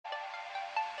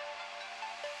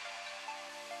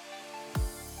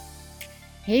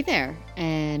Hey there,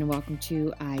 and welcome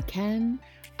to I Can,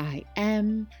 I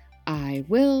Am, I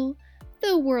Will,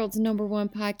 the world's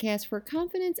 #1 podcast for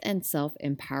confidence and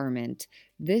self-empowerment.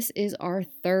 This is our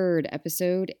third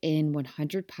episode in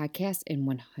 100 podcasts in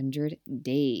 100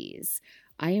 days.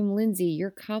 I am Lindsay, your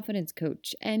confidence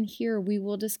coach, and here we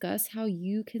will discuss how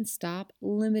you can stop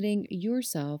limiting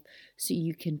yourself so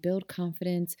you can build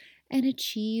confidence and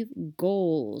achieve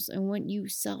goals. And want you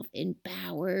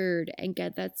self-empowered and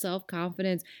get that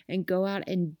self-confidence and go out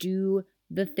and do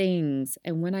the things.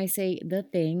 And when I say the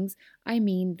things, I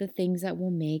mean the things that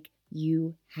will make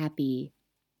you happy,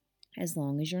 as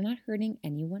long as you're not hurting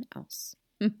anyone else.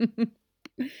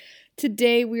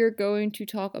 Today, we are going to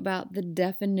talk about the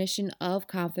definition of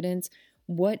confidence,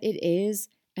 what it is,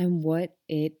 and what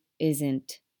it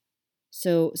isn't.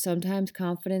 So sometimes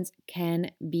confidence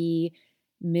can be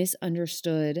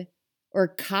misunderstood, or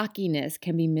cockiness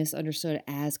can be misunderstood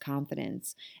as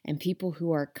confidence. And people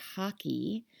who are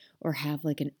cocky or have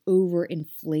like an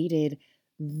overinflated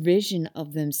vision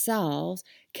of themselves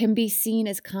can be seen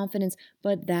as confidence,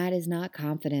 but that is not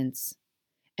confidence.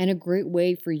 And a great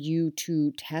way for you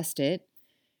to test it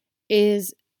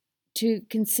is to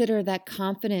consider that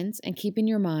confidence and keep in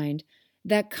your mind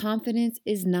that confidence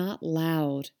is not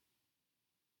loud.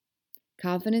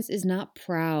 Confidence is not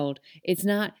proud. It's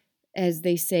not, as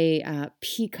they say,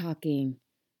 peacocking,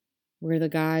 where the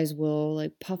guys will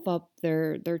like puff up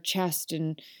their chest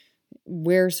and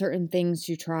wear certain things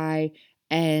to try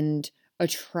and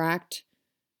attract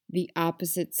the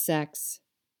opposite sex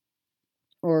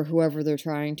or whoever they're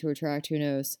trying to attract, who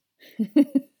knows.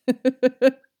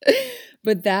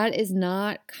 But that is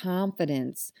not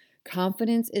confidence.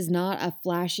 Confidence is not a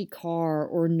flashy car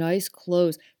or nice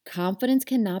clothes. Confidence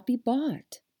cannot be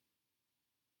bought.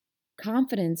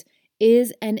 Confidence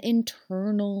is an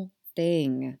internal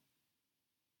thing.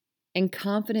 And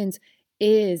confidence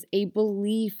is a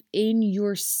belief in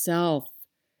yourself.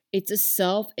 It's a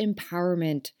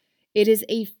self-empowerment. It is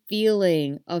a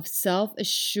feeling of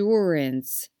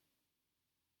self-assurance.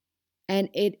 And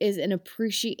it is an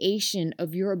appreciation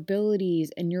of your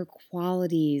abilities and your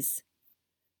qualities.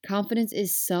 Confidence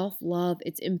is self-love.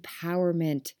 It's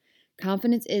empowerment.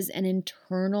 Confidence is an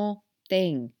internal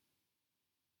thing.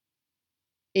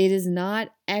 It is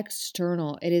not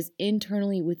external. It is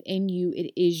internally within you.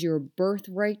 It is your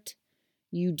birthright.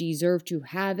 You deserve to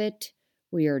have it.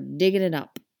 We are digging it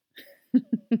up.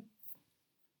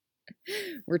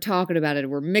 We're talking about it.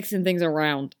 We're mixing things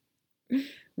around.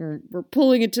 We're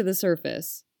pulling it to the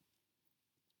surface.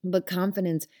 But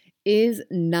confidence is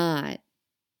not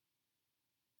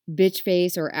bitch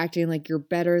face or acting like you're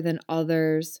better than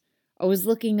others. I was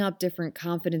looking up different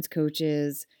confidence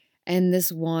coaches, and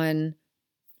this one,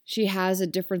 she has a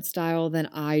different style than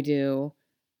I do.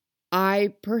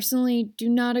 I personally do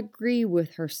not agree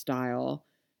with her style.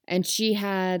 And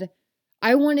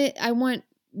I want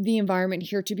the environment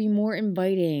here to be more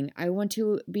inviting. I want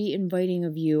to be inviting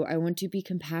of you. I want to be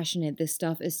compassionate. This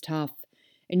stuff is tough.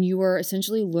 And you are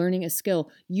essentially learning a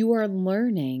skill. You are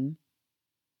learning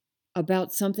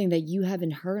about something that you have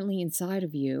inherently inside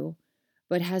of you,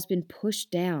 but has been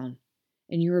pushed down.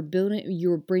 And you're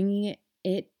bringing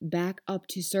it back up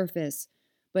to surface.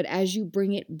 But as you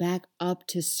bring it back up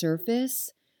to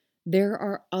surface, there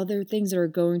are other things that are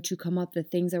going to come up, the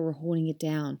things that were holding it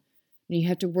down. And you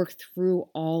have to work through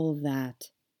all of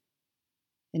that.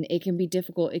 And it can be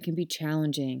difficult. It can be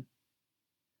challenging.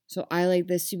 So I like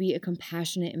this to be a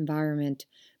compassionate environment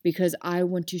because I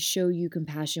want to show you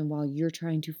compassion while you're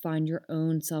trying to find your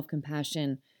own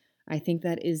self-compassion. I think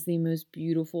that is the most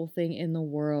beautiful thing in the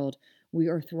world. We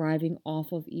are thriving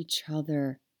off of each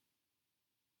other.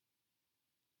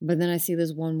 But then I see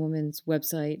this one woman's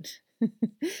website,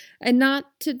 and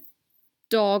not to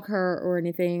dog her or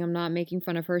anything, I'm not making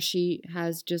fun of her. She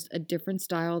has just a different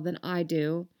style than I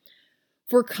do.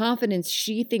 For confidence,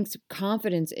 she thinks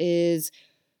confidence is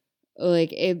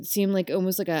like, it seemed like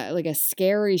almost like a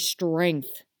scary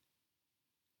strength.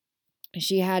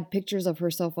 She had pictures of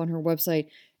herself on her website.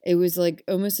 It was like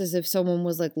almost as if someone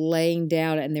was like laying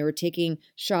down and they were taking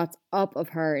shots up of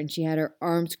her, and she had her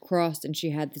arms crossed and she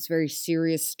had this very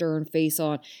serious, stern face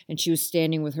on, and she was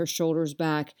standing with her shoulders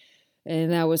back,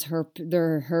 and that was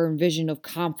her vision of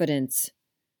confidence.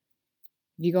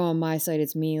 If you go on my site,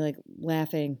 it's me like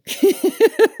laughing.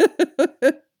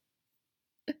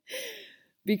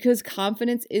 Because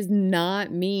confidence is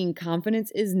not mean.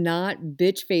 Confidence is not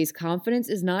bitch face. Confidence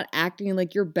is not acting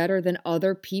like you're better than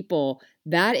other people.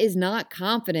 That is not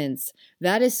confidence.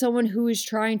 That is someone who is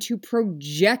trying to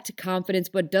project confidence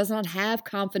but does not have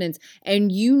confidence.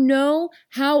 And you know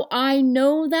how I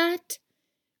know that?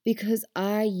 because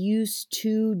I used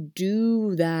to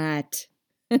do that.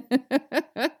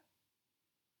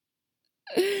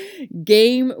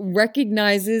 Game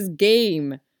recognizes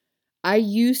game. I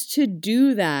used to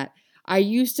do that. I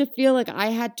used to feel like I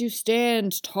had to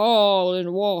stand tall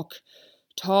and walk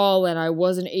tall, and I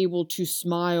wasn't able to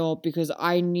smile because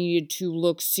I needed to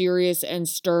look serious and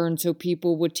stern so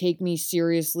people would take me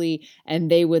seriously and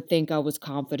they would think I was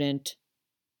confident.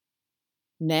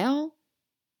 Now,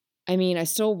 I mean, I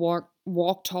still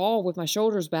walk tall with my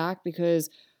shoulders back because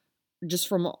just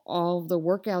from all of the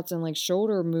workouts and like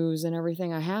shoulder moves and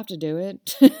everything, I have to do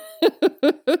it.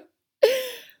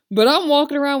 But I'm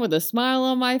walking around with a smile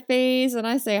on my face and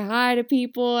I say hi to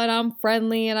people and I'm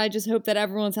friendly and I just hope that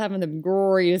everyone's having the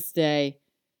greatest day.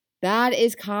 That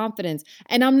is confidence.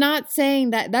 And I'm not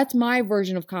saying that that's my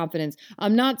version of confidence.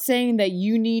 I'm not saying that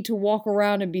you need to walk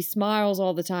around and be smiles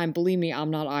all the time. Believe me, I'm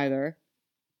not either.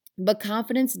 But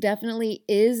confidence definitely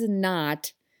is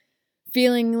not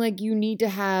feeling like you need to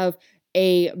have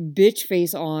a bitch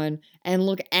face on and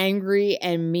look angry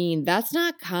and mean. That's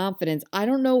not confidence. I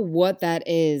don't know what that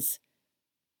is.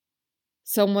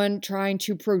 Someone trying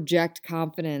to project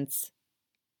confidence.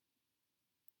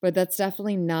 But that's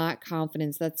definitely not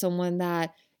confidence. That's someone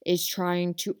that is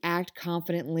trying to act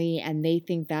confidently and they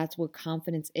think that's what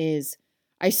confidence is.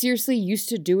 I seriously used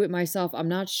to do it myself. I'm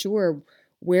not sure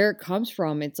where it comes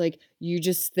from. It's like you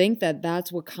just think that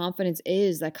that's what confidence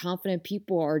is, that confident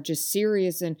people are just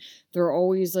serious and they're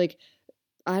always like,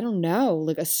 I don't know,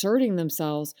 like asserting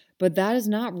themselves. But that is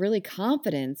not really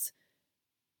confidence.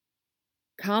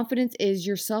 Confidence is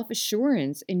your self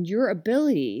assurance in your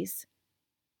abilities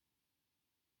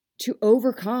to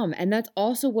overcome. And that's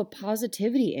also what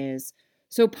positivity is.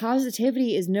 So,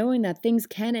 positivity is knowing that things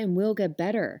can and will get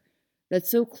better. That's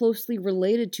so closely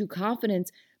related to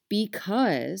confidence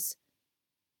because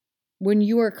when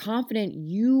you are confident,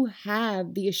 you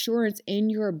have the assurance in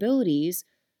your abilities.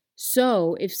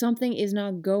 So, if something is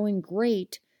not going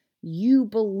great, you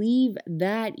believe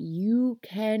that you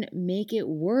can make it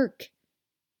work.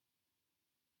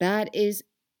 That is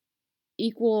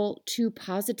equal to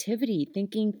positivity,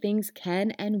 thinking things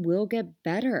can and will get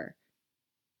better.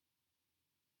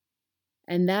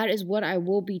 And that is what I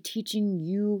will be teaching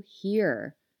you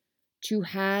here, to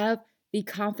have the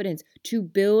confidence, to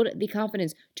build the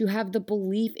confidence, to have the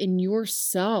belief in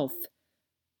yourself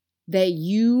that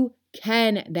you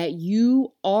can, that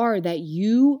you are, that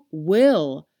you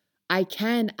will. I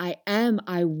can, I am,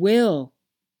 I will.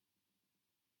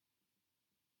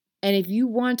 And if you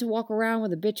want to walk around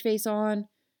with a bitch face on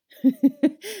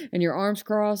and your arms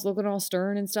crossed, looking all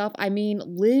stern and stuff, I mean,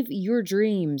 live your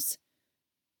dreams.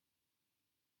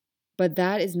 But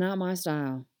that is not my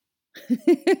style.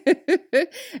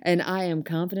 And I am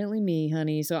confidently me,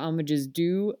 honey. So I'm going to just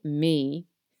do me.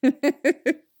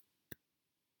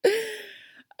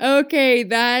 Okay,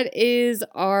 that is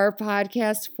our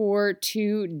podcast for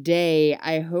today.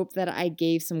 I hope that I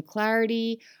gave some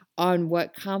clarity on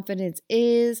what confidence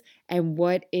is and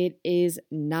what it is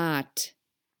not.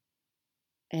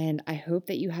 And I hope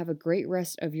that you have a great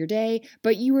rest of your day.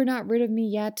 But you are not rid of me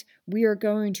yet. We are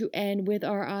going to end with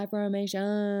our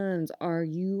affirmations. Are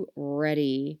you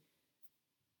ready?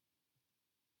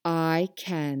 I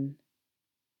can.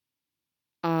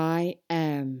 I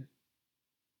am.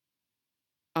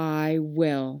 I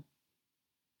will.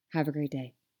 Have a great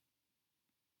day.